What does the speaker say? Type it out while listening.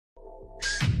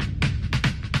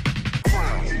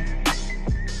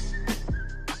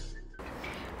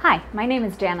Hi, my name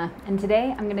is Jana, and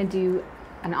today I'm going to do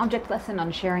an object lesson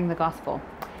on sharing the gospel.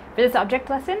 For this object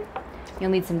lesson,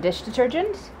 you'll need some dish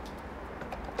detergent,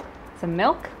 some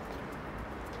milk,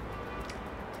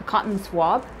 a cotton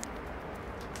swab,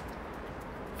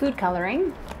 food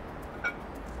coloring,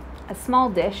 a small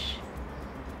dish,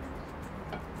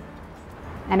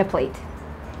 and a plate.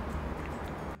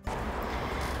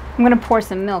 I'm going to pour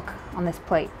some milk on this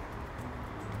plate.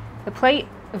 The plate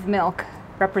of milk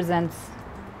represents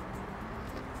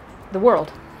the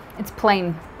world. It's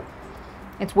plain.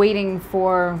 It's waiting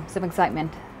for some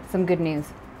excitement, some good news.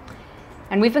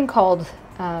 And we've been called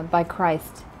by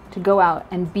Christ to go out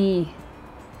and be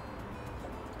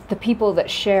the people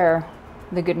that share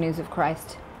the good news of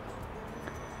Christ,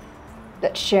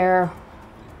 that share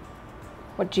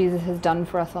what Jesus has done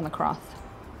for us on the cross.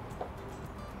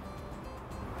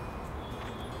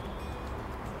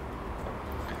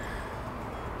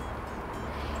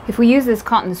 If we use this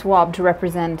cotton swab to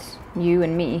represent you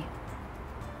and me,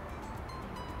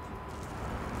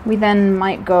 we then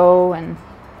might go and,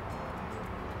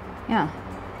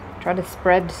 try to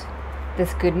spread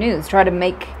this good news, try to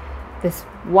make this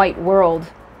white world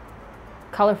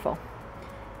colorful.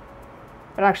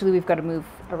 But actually we've got to move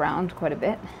around quite a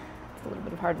bit. It's a little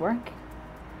bit of hard work.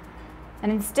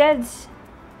 And instead,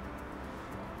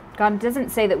 God doesn't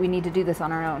say that we need to do this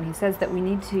on our own. He says that we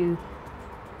need to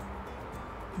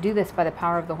do this by the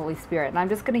power of the Holy Spirit. And I'm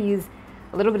just going to use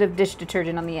a little bit of dish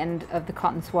detergent on the end of the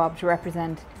cotton swab to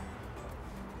represent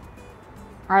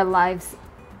our lives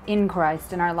in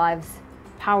Christ and our lives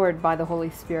powered by the Holy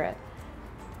Spirit.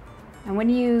 And when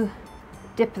you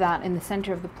dip that in the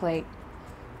center of the plate,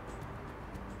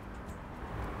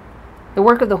 the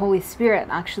work of the Holy Spirit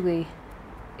actually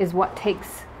is what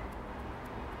takes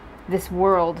this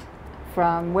world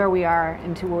from where we are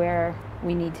into where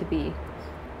we need to be.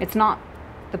 It's not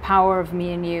the power of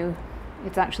me and you,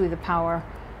 it's actually the power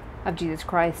of Jesus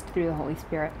Christ through the Holy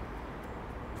Spirit.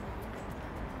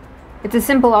 It's a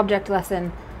simple object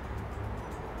lesson,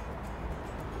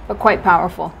 but quite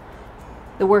powerful.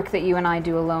 The work that you and I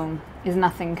do alone is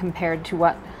nothing compared to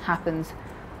what happens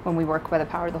when we work by the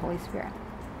power of the Holy Spirit.